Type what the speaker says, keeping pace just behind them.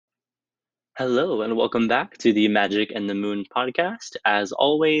Hello and welcome back to the Magic and the Moon podcast. As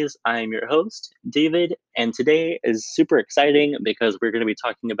always, I'm your host, David, and today is super exciting because we're going to be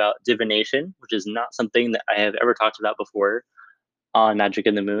talking about divination, which is not something that I have ever talked about before on Magic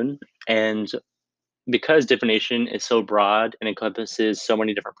and the Moon. And because divination is so broad and encompasses so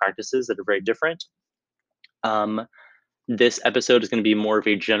many different practices that are very different, um, this episode is going to be more of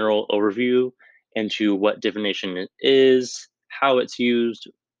a general overview into what divination is, how it's used,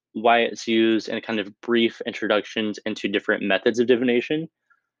 why it's used, and kind of brief introductions into different methods of divination.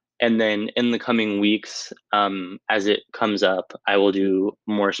 And then in the coming weeks, as it comes up, I will do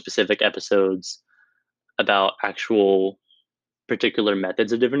more specific episodes about actual particular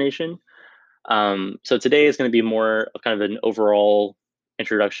methods of divination. So today is going to be more of kind of an overall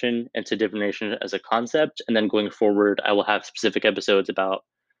introduction into divination as a concept. And then going forward, I will have specific episodes about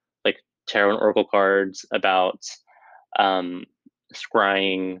like tarot and oracle cards, about um,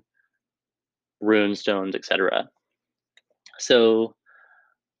 scrying, rune stones, etc. So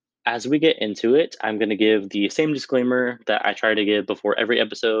as we get into it, I'm going to give the same disclaimer that I try to give before every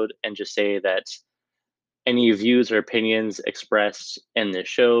episode and just say that any views or opinions expressed in this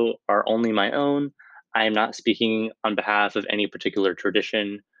show are only my own. I am not speaking on behalf of any particular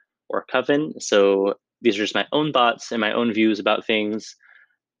tradition or coven. So these are just my own thoughts and my own views about things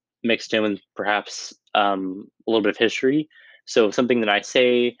mixed in with perhaps a little bit of history. So if something that I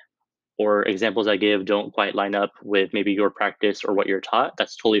say or examples I give don't quite line up with maybe your practice or what you're taught,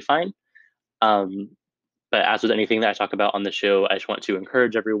 that's totally fine. Um, but as with anything that I talk about on the show, I just want to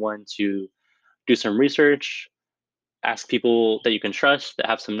encourage everyone to do some research, ask people that you can trust that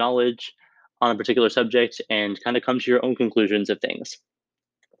have some knowledge on a particular subject, and kind of come to your own conclusions of things.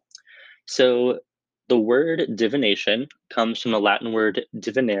 So the word divination comes from the Latin word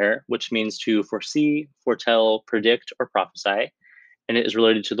divinare, which means to foresee, foretell, predict, or prophesy. And it is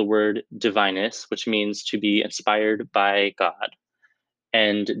related to the word divinus, which means to be inspired by God.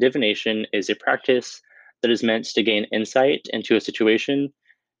 And divination is a practice that is meant to gain insight into a situation,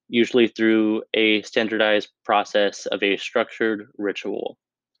 usually through a standardized process of a structured ritual.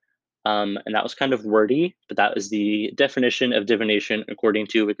 And that was kind of wordy, but that is the definition of divination according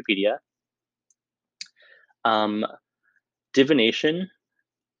to Wikipedia. Um, Divination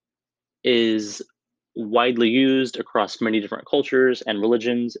is widely used across many different cultures and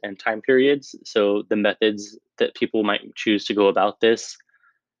religions and time periods. So the methods that people might choose to go about this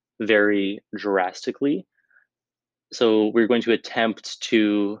vary drastically. So we're going to attempt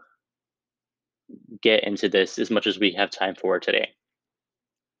to get into this as much as we have time for today.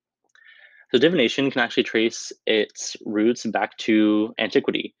 So divination can actually trace its roots back to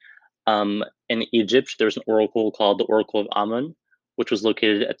antiquity. In Egypt, there's an oracle called the Oracle of Amun, which was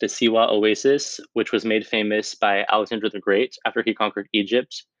located at the Siwa Oasis, which was made famous by Alexander the Great after he conquered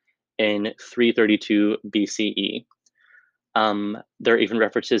Egypt in 332 BCE. There are even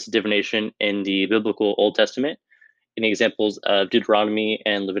references to divination in the biblical Old Testament, in examples of Deuteronomy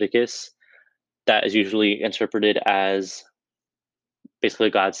and Leviticus. That is usually interpreted as basically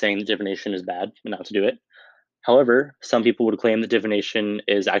God saying that divination is bad and not to do it. However, some people would claim that divination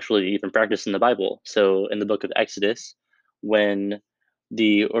is actually even practiced in the Bible. So in the book of Exodus, when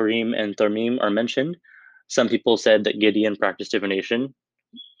the Urim and Thummim are mentioned, some people said that Gideon practiced divination.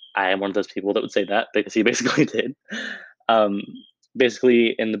 I am one of those people that would say that because he basically did. Um,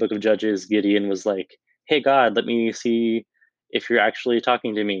 Basically, in the book of Judges, Gideon was like, "Hey God, let me see if you're actually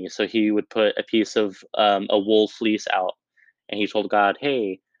talking to me." So he would put a piece of a wool fleece out, and he told God,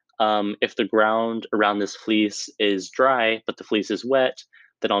 "Hey, if the ground around this fleece is dry, but the fleece is wet,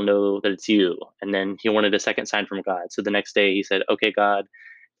 then I'll know that it's you." And then he wanted a second sign from God. So the next day he said, "Okay, God,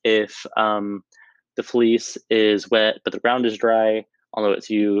 if the fleece is wet, but the ground is dry, I'll know it's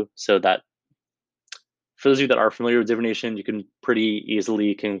you." So that for those of you that are familiar with divination, you can pretty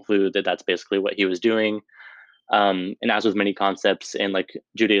easily conclude that that's basically what he was doing. And as with many concepts in like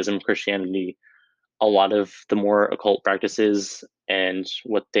Judaism, Christianity, a lot of the more occult practices and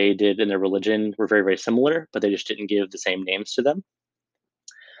what they did in their religion were very, very similar, but they just didn't give the same names to them.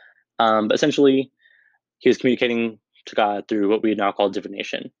 But essentially, he was communicating to God through what we now call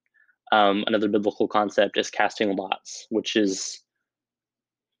divination. Another biblical concept is casting lots, which is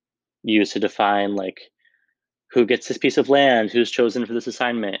used to define like who gets this piece of land, who's chosen for this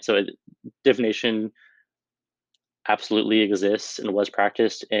assignment. So divination absolutely exists and was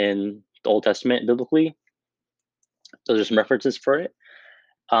practiced in the Old Testament biblically. Those are some references for it.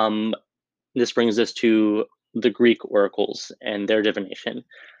 Um, this brings us to the Greek oracles and their divination.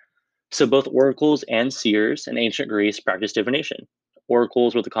 So both oracles and seers in ancient Greece practiced divination.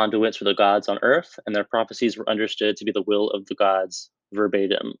 Oracles were the conduits for the gods on earth, and their prophecies were understood to be the will of the gods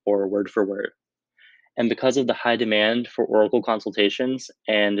verbatim or word for word. And because of the high demand for oracle consultations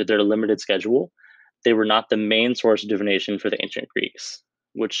and their limited schedule, they were not the main source of divination for the ancient Greeks,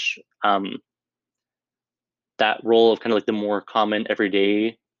 which that role of kind of like the more common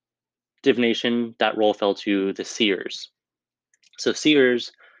everyday divination, that role fell to the seers. So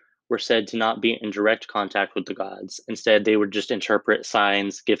seers were said to not be in direct contact with the gods. Instead, they would just interpret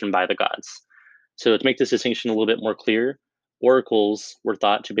signs given by the gods. So to make this distinction a little bit more clear, oracles were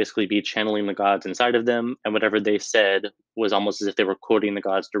thought to basically be channeling the gods inside of them, and whatever they said was almost as if they were quoting the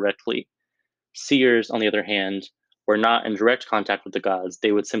gods directly. Seers, on the other hand, were not in direct contact with the gods.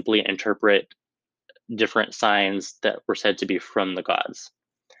 They would simply interpret different signs that were said to be from the gods.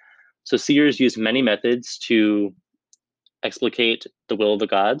 So seers used many methods to explicate the will of the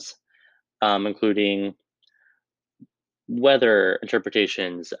gods, including weather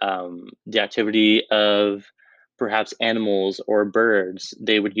interpretations, the activity of perhaps animals or birds.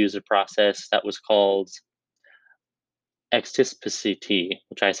 They would use a process that was called extispacity,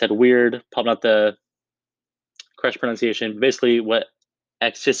 which I said weird, probably not the correct pronunciation. Basically, what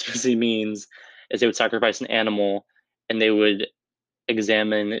extispacity means is they would sacrifice an animal and they would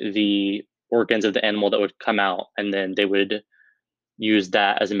examine the organs of the animal that would come out, and then they would use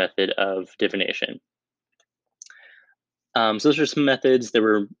that as a method of divination. So those are some methods. There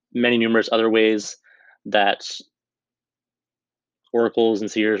were many numerous other ways that oracles and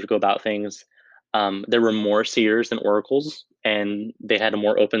seers would go about things. There were more seers than oracles, and they had a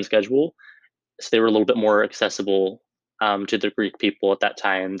more open schedule, so they were a little bit more accessible to the Greek people at that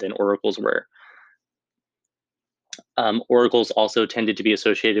time than oracles were. Oracles also tended to be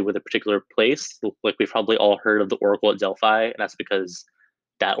associated with a particular place. Like we've probably all heard of the Oracle at Delphi, and that's because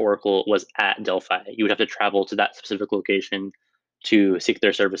that oracle was at Delphi. You would have to travel to that specific location to seek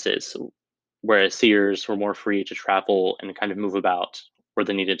their services, whereas seers were more free to travel and kind of move about where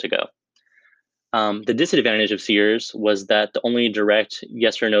they needed to go. The disadvantage of seers was that the only direct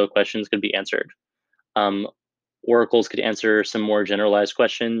yes or no questions could be answered. Um, Oracles could answer some more generalized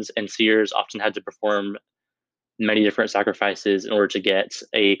questions, and seers often had to perform many different sacrifices in order to get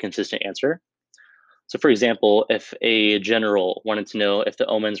a consistent answer. So, for example, if a general wanted to know if the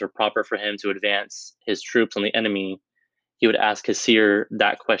omens were proper for him to advance his troops on the enemy, he would ask his seer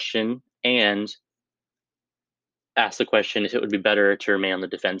that question and ask the question if it would be better to remain on the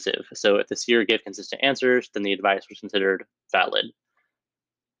defensive. So, if the seer gave consistent answers, then the advice was considered valid.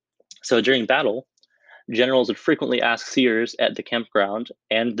 So, during battle, generals would frequently ask seers at the campground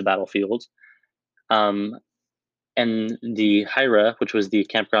and the battlefield. Um, and the Hira, which was the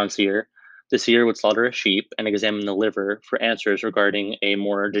campground seer, the seer would slaughter a sheep and examine the liver for answers regarding a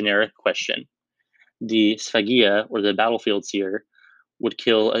more generic question. The Sphagia, or the battlefield seer, would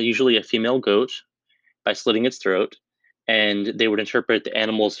kill usually a female goat by slitting its throat, and they would interpret the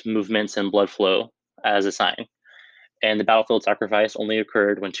animal's movements and blood flow as a sign. And the battlefield sacrifice only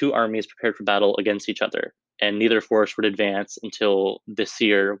occurred when two armies prepared for battle against each other, and neither force would advance until the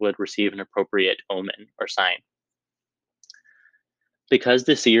seer would receive an appropriate omen or sign. Because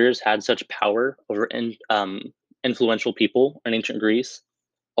the seers had such power over influential people in ancient Greece,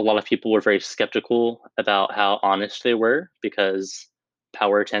 a lot of people were very skeptical about how honest they were because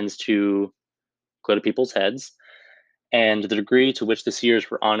power tends to go to people's heads. And the degree to which the seers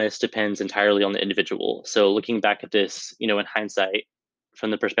were honest depends entirely on the individual. So looking back at this, in hindsight,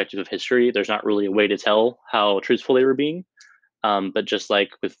 from the perspective of history, there's not really a way to tell how truthful they were being. But just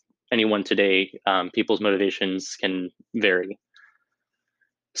like with anyone today, people's motivations can vary.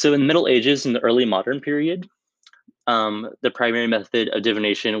 So in the Middle Ages and the early modern period, the primary method of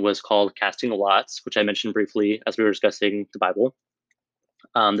divination was called casting lots, which I mentioned briefly as we were discussing the Bible.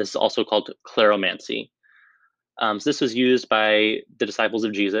 This is also called kleromancy. So this was used by the disciples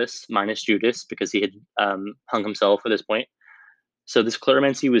of Jesus, minus Judas, because he had hung himself at this point. So this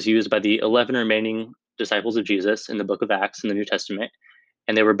kleromancy was used by the 11 remaining disciples of Jesus in the book of Acts in the New Testament,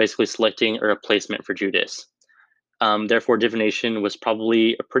 and they were basically selecting a replacement for Judas. Therefore, divination was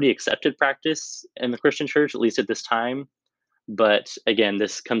probably a pretty accepted practice in the Christian church, at least at this time. But again,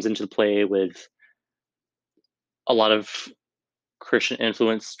 this comes into play with a lot of Christian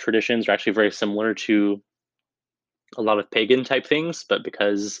influence traditions are actually very similar to a lot of pagan type things, but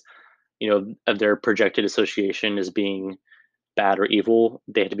because of their projected association as being bad or evil,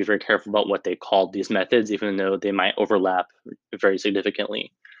 they had to be very careful about what they called these methods, even though they might overlap very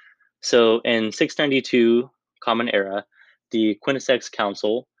significantly. So in 692 Common Era, the Quinisex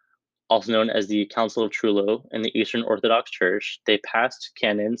Council, also known as the Council of Trullo in the Eastern Orthodox Church, they passed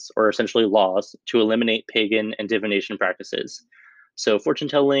canons, or essentially laws, to eliminate pagan and divination practices. So fortune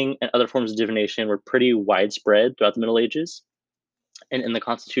telling and other forms of divination were pretty widespread throughout the Middle Ages. And in the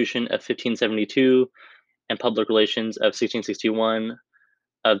Constitution of 1572 and Public Relations of 1661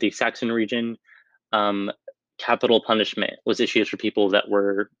 of the Saxon region, um, capital punishment was issued for people that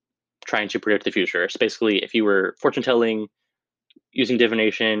were trying to predict the future. So basically, if you were fortune telling using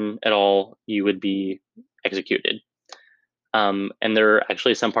divination at all, you would be executed. And there are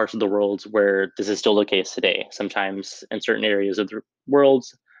actually some parts of the world where this is still the case today. Sometimes in certain areas of the world,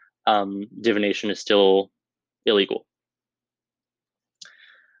 divination is still illegal.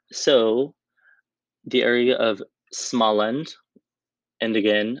 So the area of Småland, and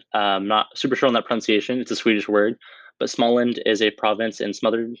again, I'm not super sure on that pronunciation. It's a Swedish word, but Småland is a province in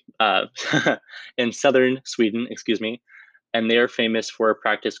in southern Sweden, excuse me, and they are famous for a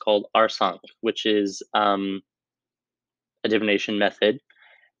practice called arsang, which is a divination method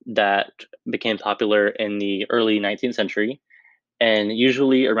that became popular in the early 19th century. And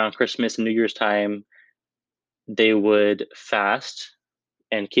usually around Christmas and New Year's time, they would fast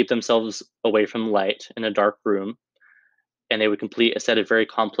and keep themselves away from light in a dark room. And they would complete a set of very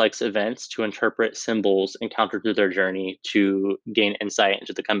complex events to interpret symbols encountered through their journey to gain insight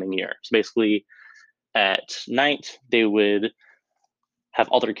into the coming year. So basically, at night, they would have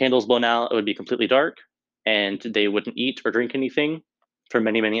all their candles blown out. It would be completely dark, and they wouldn't eat or drink anything for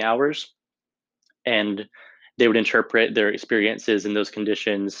many, many hours. And they would interpret their experiences in those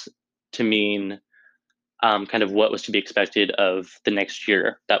conditions to mean kind of what was to be expected of the next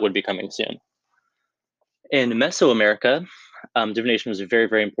year that would be coming soon. In Mesoamerica, divination was very,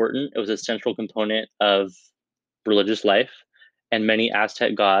 very important. It was a central component of religious life, and many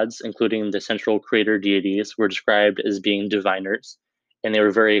Aztec gods, including the central creator deities, were described as being diviners, and they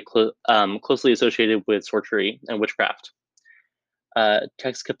were very closely associated with sorcery and witchcraft.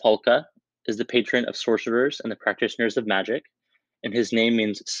 Texcapulca is the patron of sorcerers and the practitioners of magic, and his name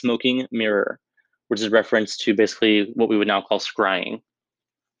means smoking mirror, which is a reference to basically what we would now call scrying.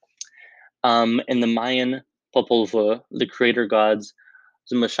 In the Mayan Popol Vuh, the creator gods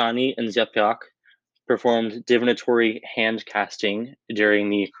Zmashani and Zyapiak performed divinatory hand casting during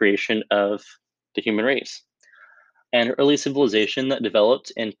the creation of the human race. And early civilization that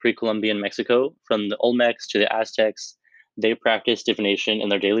developed in pre-Columbian Mexico, from the Olmecs to the Aztecs, they practiced divination in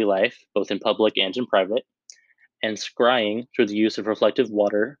their daily life, both in public and in private, and scrying through the use of reflective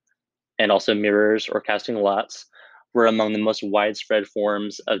water and also mirrors or casting lots were among the most widespread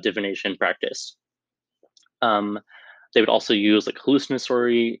forms of divination practiced. Um, they would also use like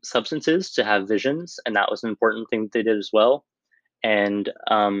hallucinatory substances to have visions, and that was an important thing that they did as well. And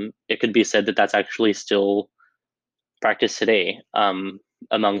it could be said that that's actually still practiced today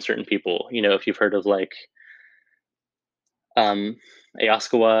among certain people. You know, if you've heard of like um,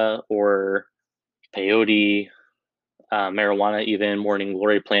 ayahuasca or peyote, marijuana, even morning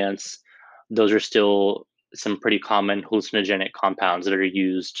glory plants, those are still some pretty common hallucinogenic compounds that are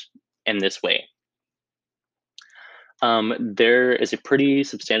used in this way. There is a pretty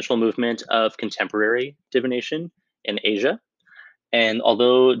substantial movement of contemporary divination in Asia. And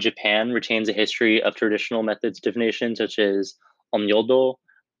although Japan retains a history of traditional methods of divination, such as Onmyodo,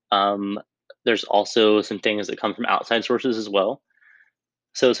 um, there's also some things that come from outside sources as well.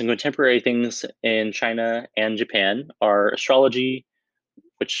 So, some contemporary things in China and Japan are astrology,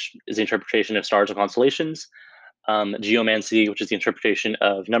 which is the interpretation of stars and constellations, geomancy, which is the interpretation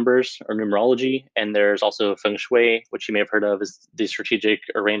of numbers or numerology, and there's also feng shui, which you may have heard of as the strategic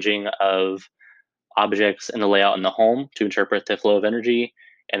arranging of objects and the layout in the home to interpret the flow of energy,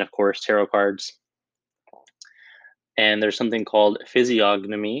 and of course, tarot cards. And there's something called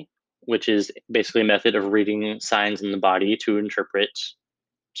physiognomy, which is basically a method of reading signs in the body to interpret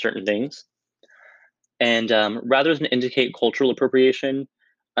certain things. And rather than indicate cultural appropriation,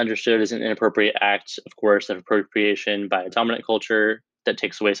 understood as an inappropriate act, of course, of appropriation by a dominant culture that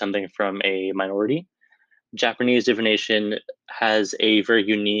takes away something from a minority, Japanese divination has a very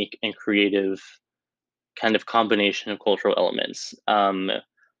unique and creative kind of combination of cultural elements.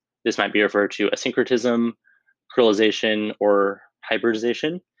 This might be referred to as syncretism, correlation, or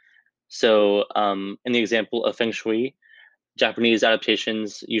hybridization. So, in the example of feng shui, Japanese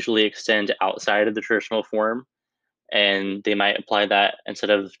adaptations usually extend outside of the traditional form, and they might apply that instead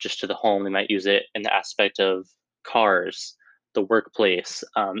of just to the home, they might use it in the aspect of cars, the workplace,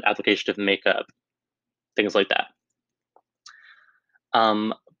 application of makeup, things like that.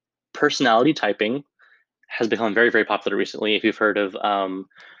 Um, Personality typing has become very, very popular recently. If you've heard of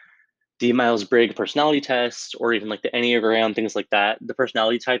the Myers-Briggs personality test or even like the Enneagram, things like that, the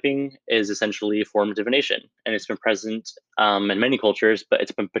personality typing is essentially a form of divination. And it's been present in many cultures, but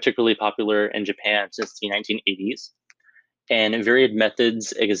it's been particularly popular in Japan since the 1980s. And varied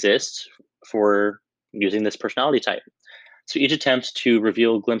methods exist for using this personality type. So each attempts to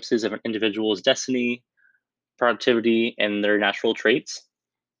reveal glimpses of an individual's destiny, productivity, and their natural traits.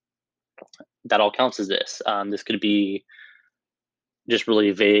 That all counts as this. This could be just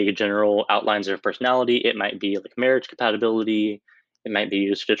really vague general outlines of personality. It might be like marriage compatibility. It might be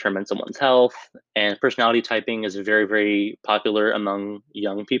used to determine someone's health. And personality typing is very, very popular among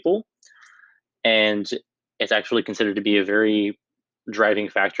young people. And it's actually considered to be a very driving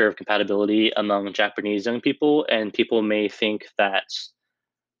factor of compatibility among Japanese young people. And people may think that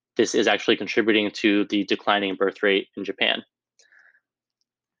this is actually contributing to the declining birth rate in Japan.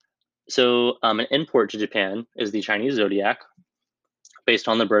 So, an import to Japan is the Chinese zodiac, based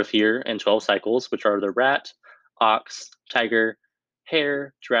on the birth year and 12 cycles, which are the rat, ox, tiger,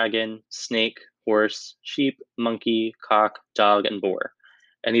 hare, dragon, snake, horse, sheep, monkey, cock, dog, and boar.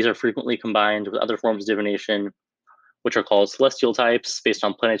 And these are frequently combined with other forms of divination, which are called celestial types based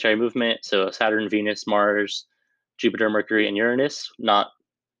on planetary movement. So Saturn, Venus, Mars, Jupiter, Mercury, and Uranus, not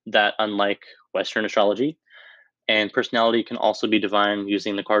that unlike Western astrology. And personality can also be divined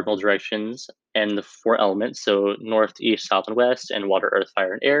using the cardinal directions and the four elements, so north, east, south, and west, and water, earth,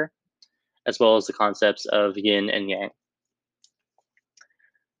 fire, and air, as well as the concepts of yin and yang.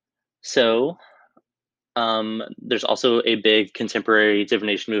 So there's also a big contemporary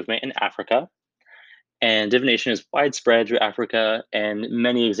divination movement in Africa. And divination is widespread through Africa, and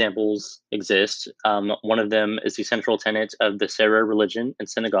many examples exist. One of them is the central tenet of the Serra religion in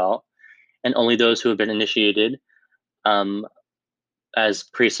Senegal, and only those who have been initiated um, as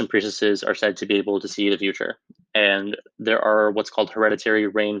priests and priestesses are said to be able to see the future. And there are what's called hereditary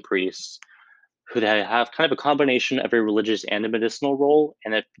rain priests who have kind of a combination of a religious and a medicinal role,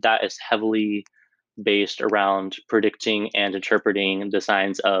 and that is heavily based around predicting and interpreting the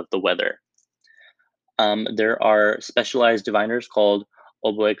signs of the weather. There are specialized diviners called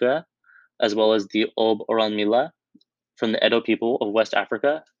Oboega, as well as the Ob Oranmila from the Edo people of West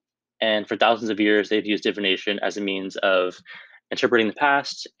Africa. And for thousands of years, they've used divination as a means of interpreting the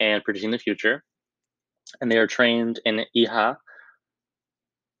past and predicting the future. And they are trained in Iha,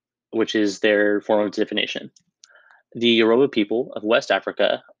 which is their form of divination. The Yoruba people of West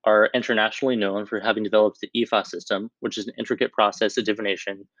Africa are internationally known for having developed the Ifa system, which is an intricate process of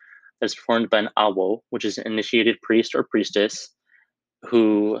divination that's performed by an Awo, which is an initiated priest or priestess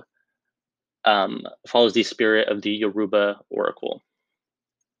who follows the spirit of the Yoruba oracle.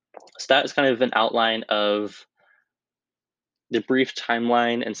 So that is kind of an outline of the brief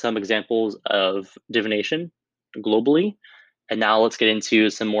timeline and some examples of divination globally. And now let's get into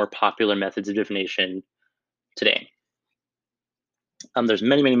some more popular methods of divination today. There's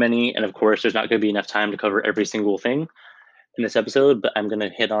many, many, many, and of course, there's not going to be enough time to cover every single thing in this episode, but I'm going to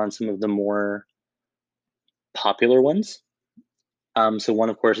hit on some of the more popular ones. So one,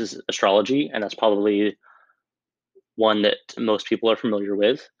 of course, is astrology, and that's probably one that most people are familiar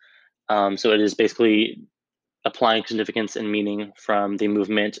with. So it is basically applying significance and meaning from the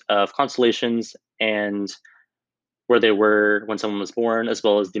movement of constellations and where they were when someone was born, as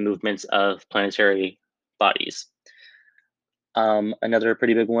well as the movements of planetary bodies. Another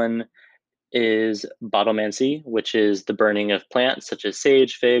pretty big one is botomancy, which is the burning of plants such as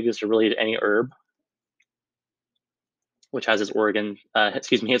sage, figs, or really any herb, which has its origins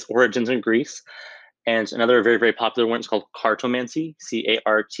in Greece. And another very, very popular one is called cartomancy,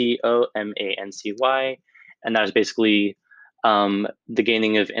 Cartomancy, and that is basically the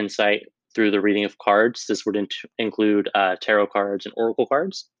gaining of insight through the reading of cards. This would include tarot cards and oracle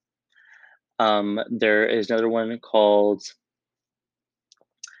cards. There is another one called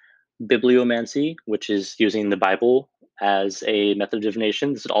bibliomancy, which is using the Bible as a method of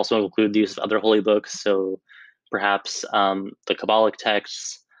divination. This would also include the use of other holy books, so perhaps the Kabbalic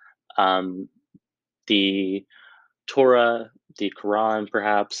texts, the Torah, the Quran,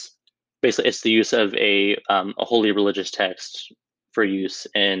 perhaps. Basically, it's the use of a holy religious text for use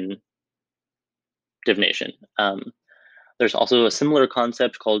in divination. There's also a similar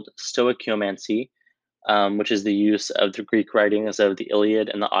concept called stoichiomancy, which is the use of the Greek writings of the Iliad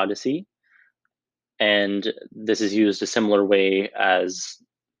and the Odyssey. And this is used a similar way as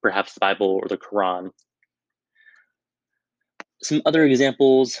perhaps the Bible or the Quran. Some other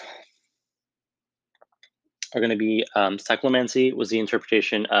examples are going to be cyclomancy was the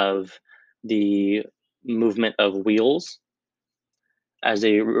interpretation of the movement of wheels as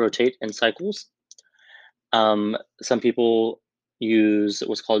they rotate in cycles. Some people use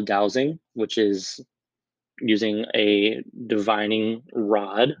what's called dowsing, which is using a divining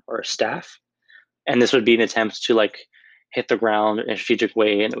rod or a staff. And this would be an attempt to like hit the ground in a strategic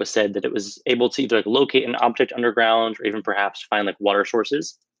way. And it was said that it was able to either like locate an object underground or even perhaps find like water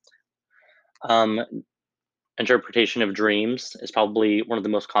sources. Interpretation of dreams is probably one of the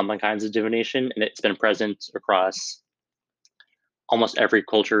most common kinds of divination, and it's been present across almost every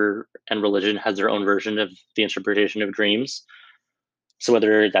culture and religion has their own version of the interpretation of dreams. So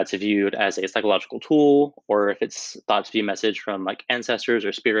whether that's viewed as a psychological tool or if it's thought to be a message from like ancestors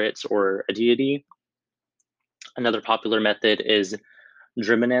or spirits or a deity. Another popular method is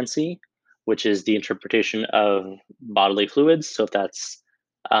Dreamancy, which is the interpretation of bodily fluids. So if that's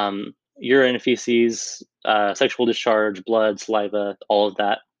urine, feces, sexual discharge, blood, saliva, all of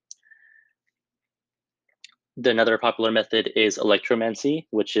that. Another popular method is electromancy,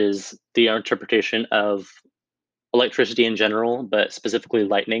 which is the interpretation of electricity in general, but specifically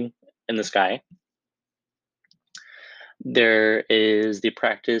lightning in the sky. There is the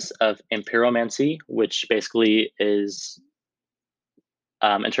practice of empiromancy, which basically is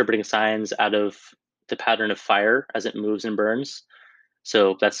interpreting signs out of the pattern of fire as it moves and burns.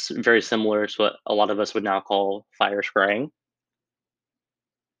 So that's very similar to what a lot of us would now call fire scrying.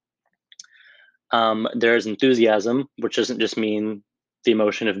 There's enthusiasm, which doesn't just mean the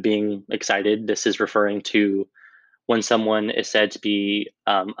emotion of being excited. This is referring to when someone is said to be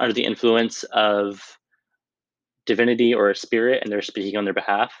under the influence of divinity or a spirit and they're speaking on their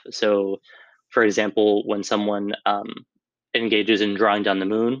behalf. So, for example, when someone engages in drawing down the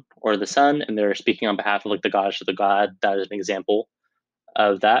moon or the sun and they're speaking on behalf of like the goddess or the god, that is an example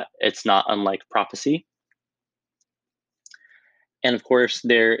of that. It's not unlike prophecy. And of course,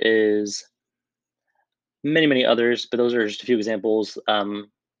 there is many others, but those are just a few examples.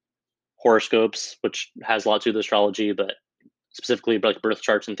 Horoscopes, which has a lot to do with astrology, but specifically like birth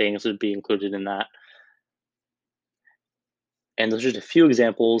charts and things would be included in that. And those are just a few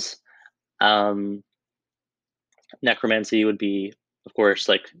examples. Um, Necromancy would be, of course,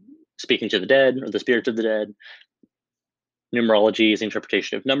 like speaking to the dead or the spirits of the dead. Numerology is the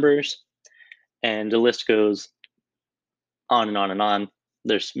interpretation of numbers, and the list goes on and on and on.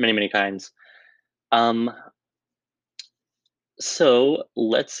 There's many kinds. Um, so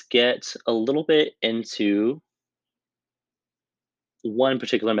let's get a little bit into one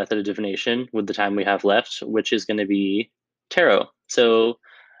particular method of divination with the time we have left, which is going to be tarot. So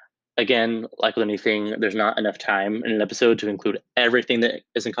again, like with anything, there's not enough time in an episode to include everything that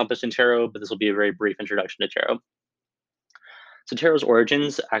is encompassed in tarot, but this will be a very brief introduction to tarot. So tarot's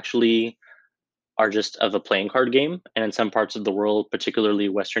origins actually are just of a playing card game, and in some parts of the world, particularly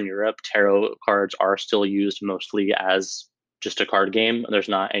Western Europe, tarot cards are still used mostly as just a card game. There's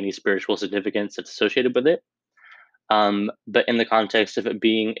not any spiritual significance that's associated with it. But in the context of it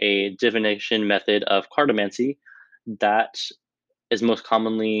being a divination method of cartomancy, that is most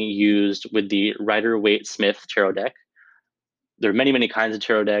commonly used with the Rider Waite Smith tarot deck. There are many kinds of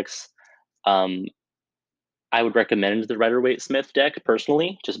tarot decks. Um, I would recommend the Rider Waite Smith deck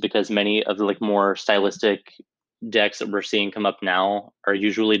personally, just because many of the like more stylistic decks that we're seeing come up now are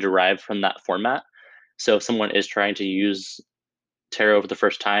usually derived from that format. So if someone is trying to use tarot for the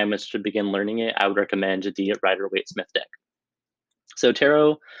first time as to begin learning it, I would recommend the Rider Waite Smith deck. So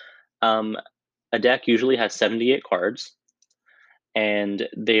tarot, um, a deck usually has 78 cards, and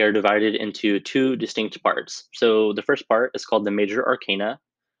they are divided into two distinct parts. So the first part is called the Major Arcana,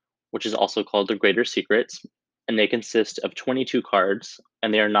 which is also called the Greater Secrets, and they consist of 22 cards,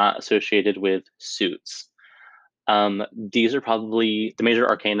 and they are not associated with suits. These are probably the Major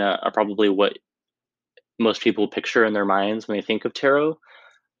Arcana are probably what most people picture in their minds when they think of tarot.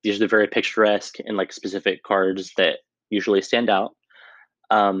 These are the very picturesque and like specific cards that usually stand out.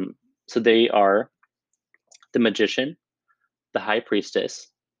 Um, so they are the Magician, the High Priestess,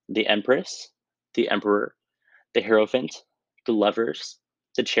 the Empress, the Emperor, the Hierophant, the Lovers,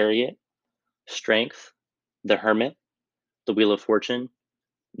 the Chariot, Strength, the Hermit, the Wheel of Fortune,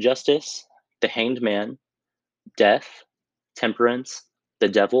 Justice, the Hanged Man, Death, Temperance, the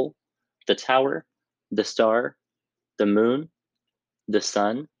Devil, the Tower, the Star, the Moon, the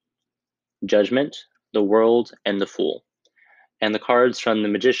Sun, Judgment, the World, and the Fool. And the cards from the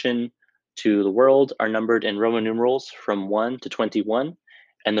Magician to the World are numbered in Roman numerals from 1 to 21.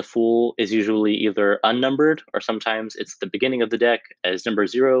 And the Fool is usually either unnumbered or sometimes it's the beginning of the deck as number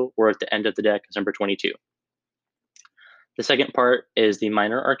 0 or at the end of the deck as number 22. The second part is the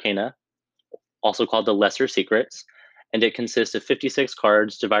Minor Arcana, also called the Lesser Secrets, and it consists of 56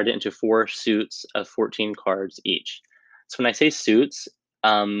 cards divided into 4 suits of 14 cards each. So when I say suits,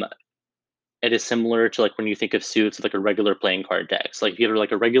 it is similar to like when you think of suits like a regular playing card deck. So like if you have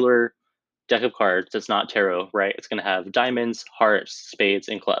like a regular deck of cards that's not tarot, right? It's going to have diamonds, hearts, spades,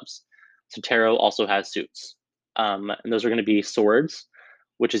 and clubs. So tarot also has suits. And those are going to be swords,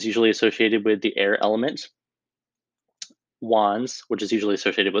 which is usually associated with the air element, wands, which is usually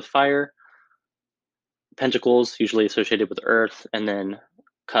associated with fire, pentacles, usually associated with earth, and then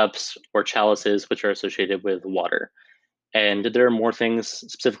cups or chalices, which are associated with water. And there are more things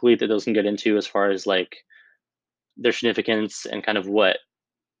specifically that those can get into as far as like their significance and kind of what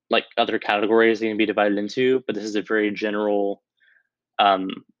like other categories they can be divided into. But this is a very general um,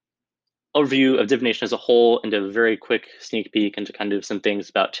 overview of divination as a whole and a very quick sneak peek into kind of some things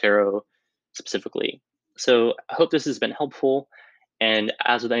about tarot specifically. So I hope this has been helpful. And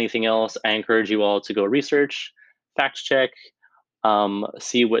as with anything else, I encourage you all to go research, fact check,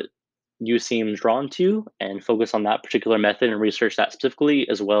 see what you seem drawn to, and focus on that particular method and research that specifically,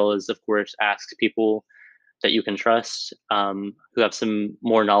 as well as, of course, ask people that you can trust who have some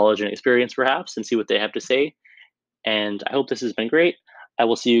more knowledge and experience, perhaps, and see what they have to say. And I hope this has been great. I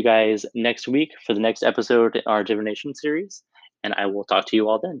will see you guys next week for the next episode in our divination series, and I will talk to you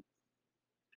all then.